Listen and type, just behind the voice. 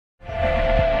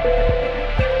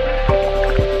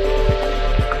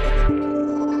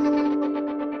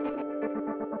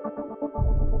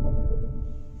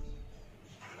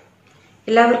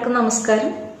എല്ലാവർക്കും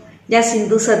നമസ്കാരം. ഞാൻ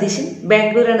സിന്ധു സതീശൻ,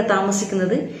 ബാംഗ്ലൂരാണ്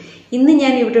താമസിക്കുന്നത്. ഇന്ന്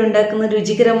ഞാൻ ഇവിടെ ഉണ്ടാക്കുന്ന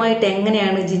രുചികരമായിട്ട്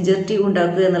എങ്ങനെയാണ് ജിഞ്ചർ ടീ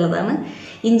ഉണ്ടാക്കുക എന്നുള്ളതാണ്.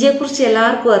 ഇഞ്ചിയെക്കുറിച്ച്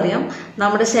എല്ലാവർക്കും അറിയാം.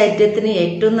 നമ്മുടെ ശരീരത്തിന്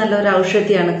ഏറ്റവും നല്ലൊരു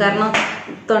ഔഷധിയാണ്. കാരണം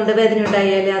തൊണ്ടവേദന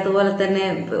ഉണ്ടായാലും അതുപോലെ തന്നെ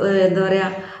എന്താ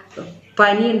പറയുക,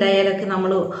 പനി ഉണ്ടായാലൊക്കെ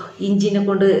നമ്മൾ ഇഞ്ചിനെ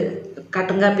കൊണ്ട്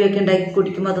കട്ടൻ കാപ്പിയൊക്കെ ഉണ്ടാക്കി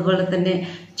കുടിക്കും. അതുപോലെ തന്നെ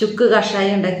ചുക്ക്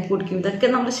കഷായം ഉണ്ടാക്കി കുടിക്കും. ഇതൊക്കെ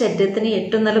നമ്മുടെ ശരീരത്തിന്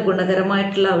ഏറ്റവും നല്ല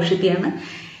ഗുണകരമായിട്ടുള്ള ഔഷധിയാണ്.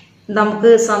 നമുക്ക്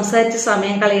സംസാരിച്ച്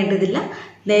സമയം കളയേണ്ടതില്ല.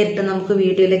 നേരിട്ട് നമുക്ക്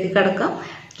വീഡിയോയിലേക്ക് കടക്കാം.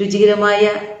 രുചികരമായ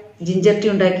ജിഞ്ചർ ടീ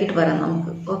ഉണ്ടാക്കിയിട്ട് വരാം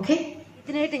നമുക്ക്. ഓക്കെ,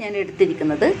 ഇതിനായിട്ട് ഞാൻ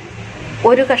എടുത്തിരിക്കുന്നത്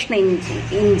ഒരു കഷ്ണം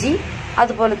ഇഞ്ചി,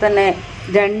 അതുപോലെ തന്നെ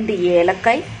 2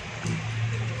 ഏലക്കായ്,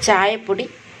 ചായപ്പൊടി,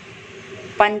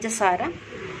 പഞ്ചസാര,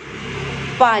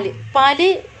 പാല്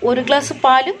 1 ഗ്ലാസ്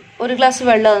പാലും 1 ഗ്ലാസ്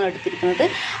വെള്ളമാണ് എടുത്തിരിക്കുന്നത്.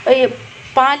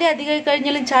 പാല് അധികമായി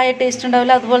കഴിഞ്ഞാലും ചായ ടേസ്റ്റ്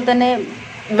ഉണ്ടാവില്ല. അതുപോലെ തന്നെ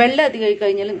വെള്ളം അധികമായി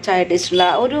കഴിഞ്ഞാലും ചായ ടേസ്റ്റ്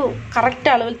ഉണ്ടാവില്ല. ഒരു കറക്റ്റ്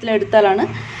അളവിൽ എടുത്താലാണ്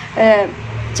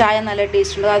ചായ നല്ല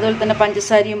ടേസ്റ്റ് ഉണ്ടാകും. അതുപോലെ തന്നെ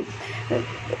പഞ്ചസാരയും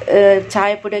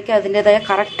ചായപ്പൊടിയൊക്കെ അതിൻ്റെതായ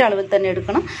കറക്റ്റ് അളവിൽ തന്നെ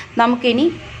എടുക്കണം. നമുക്കിനി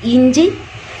ഇഞ്ചി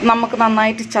നമുക്ക്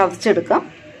നന്നായിട്ട് ചതച്ചെടുക്കാം.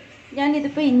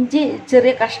 ഞാനിതിപ്പോൾ ഇഞ്ചി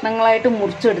ചെറിയ കഷ്ണങ്ങളായിട്ട്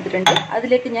മുറിച്ചെടുത്തിട്ടുണ്ട്.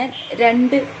 അതിലേക്ക് ഞാൻ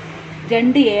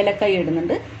 2 ഏലക്കായ്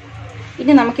ഇടുന്നുണ്ട്.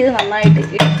 ഇനി നമുക്കിത് നന്നായിട്ട്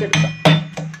ഇടിച്ചെടുക്കാം.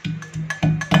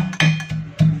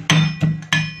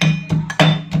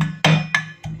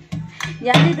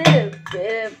 ഞാനിത്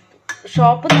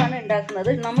ഷോപ്പിൽ നിന്നാണ് ഉണ്ടാക്കുന്നത്.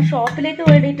 നമ്മൾ ഷോപ്പിലേക്ക്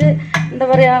വേണ്ടിയിട്ട് എന്താ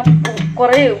പറയുക,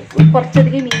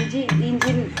 കുറച്ചധികം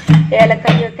ഇഞ്ചിയും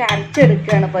ഏലക്കായൊക്കെ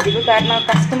അരച്ചെടുക്കുകയാണ് പതിവ്. കാരണം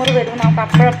കസ്റ്റമർ വരുമ്പോൾ നമുക്ക്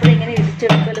അപ്പോഴപ്പോഴും ഇങ്ങനെ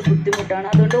ഇടിച്ചെടുക്കൽ ബുദ്ധിമുട്ടാണ്.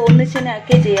 അതുകൊണ്ട് ഒന്നിച്ച് തന്നെ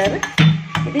ആക്കിയേ ചെയ്യാറ്.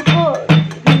 ഇതിപ്പോൾ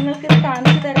നിങ്ങൾക്കിത്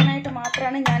കാണിച്ചു തരാനായിട്ട്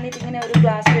മാത്രമാണ് ഞാനിതിങ്ങനെ ഒരു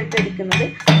ഗ്ലാസ്സിലിട്ട് ഇടിക്കുന്നത്.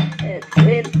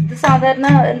 ഇത് സാധാരണ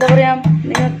എന്താ പറയുക,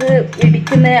 നിങ്ങൾക്ക്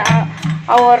ഇടിക്കുന്ന ആ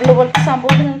ഓറൽ പോലത്തെ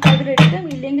സംഭവം നിങ്ങൾക്ക് അതിലെടുക്കാം.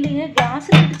 ഇല്ലെങ്കിൽ ഇങ്ങനെ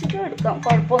ഗ്ലാസ്സിൽ ഇടിച്ചിട്ടും എടുക്കാം,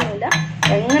 കുഴപ്പമൊന്നുമില്ല.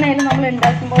 എങ്ങനെയായാലും നമ്മൾ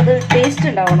ഉണ്ടാക്കുമ്പോൾ അത് ടേസ്റ്റ്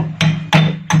ഉണ്ടാവണം.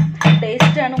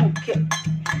 ടേസ്റ്റാണ് മുഖ്യം.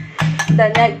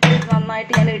 ഞാൻ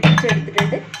നന്നായിട്ട്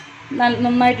ഇടിച്ചെടുത്തിട്ടുണ്ട്.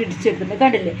 നന്നായിട്ട് ഇടിച്ചെടുത്തിട്ടുണ്ട്,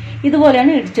 കണ്ടില്ലേ?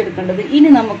 ഇതുപോലെയാണ് ഇടിച്ചെടുക്കേണ്ടത്.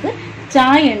 ഇനി നമുക്ക്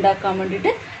ചായ ഉണ്ടാക്കാൻ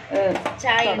വേണ്ടിയിട്ട്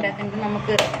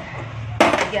നമുക്ക്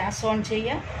ഗ്യാസ് ഓൺ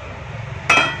ചെയ്യാം.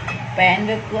 പാൻ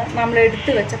വെക്കുക. നമ്മൾ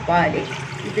എടുത്ത് വെച്ച പാല്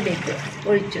ഇതിലേക്ക്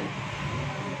ഒഴിച്ചു.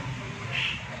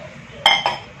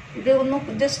 ഇത്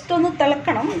ജസ്റ്റ് ഒന്ന്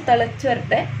തിളക്കണം. തിളച്ച്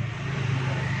വരട്ടെ.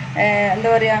 എന്താ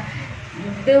പറയുക,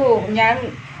 ഇത് ഞാൻ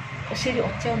ശരി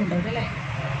ഒച്ച ഒന്നുണ്ടാവും അല്ലേ.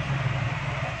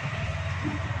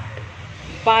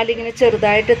 പാലിങ്ങനെ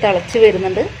ചെറുതായിട്ട് തിളച്ച്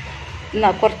വരുന്നുണ്ട്.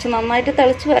 കുറച്ച് നന്നായിട്ട്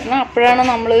തിളച്ച് വരണം. അപ്പോഴാണ്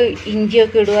നമ്മൾ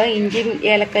ഇഞ്ചിയൊക്കെ ഇടുക. ഇഞ്ചിയും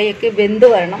ഏലക്കായൊക്കെ വെന്ത്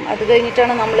വരണം. അത്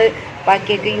കഴിഞ്ഞിട്ടാണ് നമ്മൾ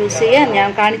ബാക്കിയൊക്കെ യൂസ് ചെയ്യുക. ഞാൻ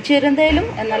കാണിച്ചു തരുന്നതായാലും,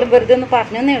 എന്നാലും വെറുതെ ഒന്ന്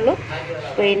പറഞ്ഞതേ ഉള്ളൂ.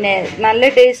 പിന്നെ നല്ല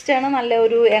ടേസ്റ്റാണ്. നല്ല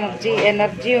ഒരു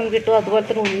എനർജിയും കിട്ടും. അതുപോലെ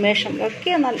തന്നെ ഉന്മേഷം ഒക്കെ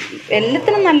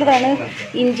എല്ലാത്തിനും നല്ലതാണ്.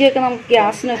 ഇഞ്ചിയൊക്കെ നമുക്ക്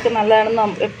ഗ്യാസിനൊക്കെ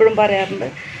നല്ലതാണെന്ന് എപ്പോഴും പറയാറുണ്ട്.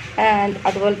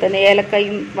 അതുപോലെ തന്നെ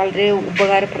ഏലക്കായും വളരെ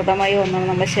ഉപകാരപ്രദമായ ഒന്നാണ്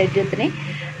നമ്മുടെ ശരീരത്തിന്.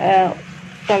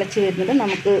 തിളച്ച് വരുന്നത്.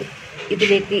 നമുക്ക്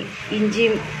ഇതിലേക്ക്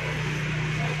ഇഞ്ചിയും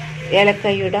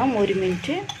ഏലക്കായും ഇടാം. 1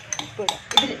 മിനിറ്റ്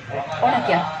ഇതിൽ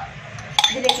ഉണക്കാം.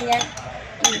 ഇതിലേക്ക് ഞാൻ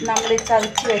നമ്മൾ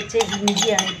ചതച്ച് വെച്ച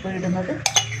ഇഞ്ചിയാണ് ഇപ്പോൾ ഇടുന്നത്.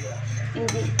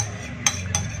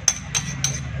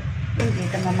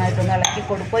 ഇഞ്ചിയിട്ട് നന്നായിട്ടൊന്ന് ഇളക്കി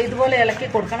കൊടുക്കുക. ഇതുപോലെ ഇളക്കി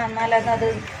കൊടുക്കണം, എന്നാലത്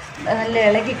നല്ല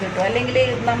ഇളകി കിട്ടും. അല്ലെങ്കിൽ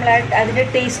നമ്മൾ അതിൻ്റെ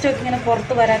ടേസ്റ്റൊക്കെ ഇങ്ങനെ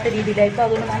പുറത്ത് വരാത്ത രീതിയിലായിരിക്കും.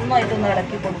 അതുകൊണ്ട് നന്നായിട്ടൊന്ന്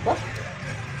ഇളക്കി കൊടുക്കുക.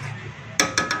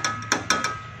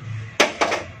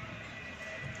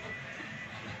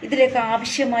 ഇതിലേക്ക്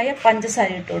ആവശ്യമായ പഞ്ചസാര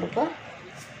ഇട്ട് കൊടുക്കുക.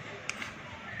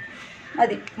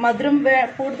 മതി. മധുരം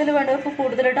കൂടുതൽ വേണ്ടവർക്ക്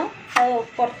കൂടുതലിടാം,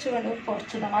 കുറച്ച് വേണ്ടവർക്ക്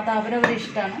കുറച്ചിടാം. അത് അവരവരുടെ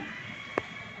ഇഷ്ടമാണ്.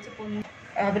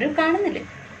 അവർ കാണുന്നില്ലേ,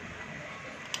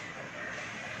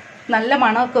 നല്ല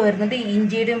മണമൊക്കെ വരുന്നുണ്ട്.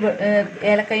 ഇഞ്ചിയുടെയും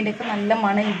ഏലക്കായിൻ്റെ ഒക്കെ നല്ല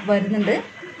മണം വരുന്നുണ്ട്.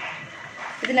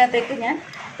 ഇതിനകത്തേക്ക് ഞാൻ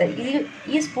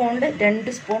ഈ സ്പൂണിൽ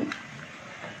 2 സ്പൂൺ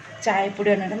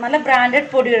ചായപ്പൊടി ഇടണം. നല്ല ബ്രാൻഡഡ്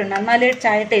പൊടി ഇടണം, എന്നാലേ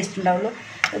ചായ ടേസ്റ്റ് ഉണ്ടാവുള്ളൂ.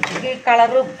 ഈ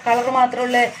കളറ്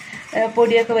മാത്രമുള്ള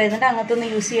പൊടിയൊക്കെ വരുന്നുണ്ട്. അങ്ങനത്തെ ഒന്നും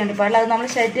യൂസ് ചെയ്യാൻ പാടില്ല. അത് നമ്മുടെ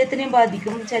ശരീരത്തിനെയും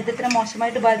ബാധിക്കും. ശരീരത്തിനെ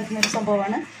മോശമായിട്ട് ബാധിക്കുന്ന ഒരു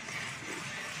സംഭവമാണ്.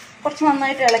 കുറച്ച്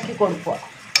നന്നായിട്ട് ഇളക്കി കൊടുക്കുക.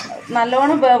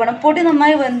 നല്ലോണം വേവണം. പൊടി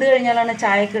നന്നായി വെന്ത് കഴിഞ്ഞാലാണ്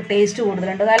ചായക്ക് ടേസ്റ്റ്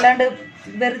കൂടുതലുണ്ട്. അല്ലാണ്ട്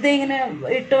വെറുതെ ഇങ്ങനെ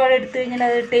ഇട്ടുപാടെ എടുത്തു കഴിഞ്ഞാൽ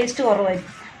അത് ടേസ്റ്റ്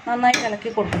കുറവായിരിക്കും. നന്നായിട്ട് ഇളക്കി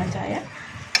കൊടുക്കണം ചായ.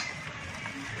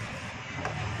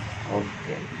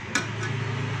 ഓക്കെ,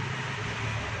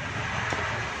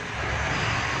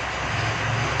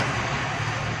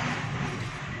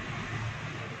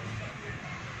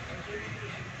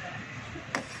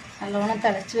 നല്ലോണം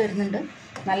തിളച്ച് വരുന്നുണ്ട്.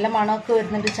 നല്ല മണമൊക്കെ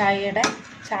വരുന്നുണ്ട് ചായയുടെ.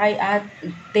 ആ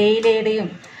തേയിലയുടെയും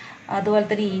അതുപോലെ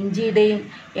തന്നെ ഇഞ്ചിയുടെയും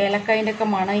ഏലക്കായിൻ്റെ ഒക്കെ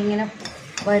മണം ഇങ്ങനെ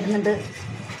വരുന്നുണ്ട്.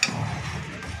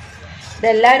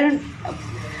 ഇതെല്ലാവരും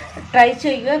ട്രൈ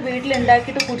ചെയ്യുക,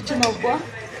 വീട്ടിലുണ്ടാക്കിയിട്ട് കുടിച്ച് നോക്കുക.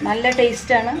 നല്ല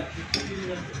ടേസ്റ്റാണ്.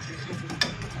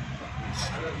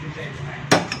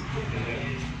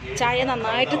 ചായ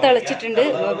നന്നായിട്ട് തിളച്ചിട്ടുണ്ട്.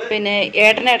 പിന്നെ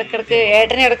ഏട്ടനെ ഇടക്കിടക്ക്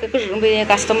പിന്നെ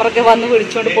കസ്റ്റമറൊക്കെ വന്ന്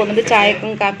വിളിച്ചുകൊണ്ട് പോകുന്നുണ്ട്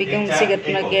ചായക്കും കാപ്പിക്കും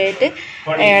സിഗരറ്റിനൊക്കെ ആയിട്ട്.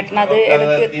 ഏട്ടനത്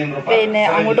ഇടയ്ക്ക് പിന്നെ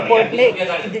അങ്ങോട്ട് പോയിട്ട്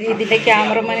ഇതിൻ്റെ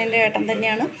ക്യാമറമാനിൻ്റെ ഏട്ടൻ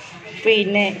തന്നെയാണ്.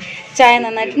 പിന്നെ ചായ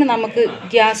നന്നായിട്ട് നമുക്ക്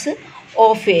ഗ്യാസ്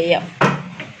ഓഫ് ചെയ്യാം.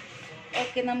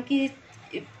 ഓക്കെ, നമുക്ക്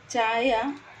ഈ ചായ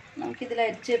നമുക്കിതിൽ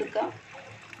അരിച്ചെടുക്കാം.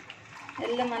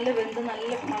 എല്ലാം നല്ല വെന്ത്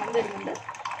നല്ല മണം വരുന്നുണ്ട്.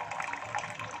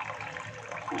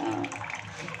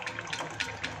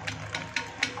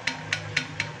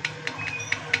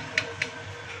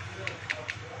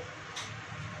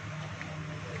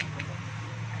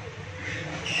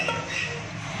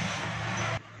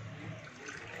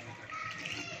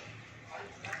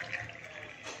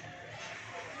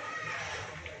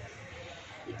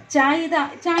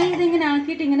 ചായ ഇതിങ്ങനെ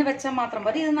ആക്കിയിട്ട് ഇങ്ങനെ വെച്ചാൽ മാത്രം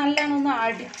മതി. ഇത് നല്ലോണം ഒന്ന്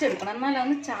അടിച്ചെടുക്കണം,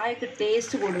 എന്നാലാണ് ചായക്ക്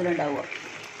ടേസ്റ്റ് കൂടുതലുണ്ടാവുക.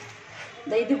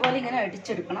 ഇതുപോലെ ഇങ്ങനെ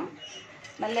അടിച്ചെടുക്കണം.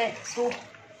 നല്ല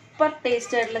സൂപ്പർ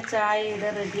ടേസ്റ്റ് ആയിട്ടുള്ള ചായ ഇത്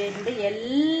റെഡി ആയിട്ടുണ്ട്.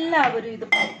 എല്ലാവരും ഇത്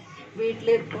വീട്ടിൽ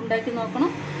ഉണ്ടാക്കി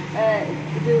നോക്കണം.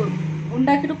 ഇത്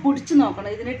ഉണ്ടാക്കിയിട്ട് കുടിച്ച്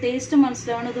നോക്കണം. ഇതിൻ്റെ ടേസ്റ്റ്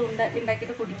മനസ്സിലാവണം. ഇത്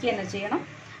ഉണ്ടാക്കിയിട്ട് കുടിക്കുക തന്നെ ചെയ്യണം.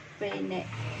 പിന്നെ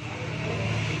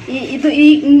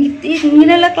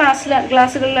ഇങ്ങനെയുള്ള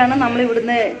ഗ്ലാസ്സുകളിലാണ് നമ്മൾ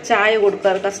ഇവിടുന്ന് ചായ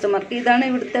കൊടുക്കാറ് കസ്റ്റമർക്ക്. ഇതാണ്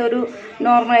ഇവിടുത്തെ ഒരു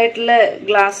നോർമൽ ആയിട്ടുള്ള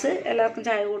ഗ്ലാസ് എല്ലാവർക്കും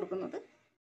ചായ കൊടുക്കുന്നത്.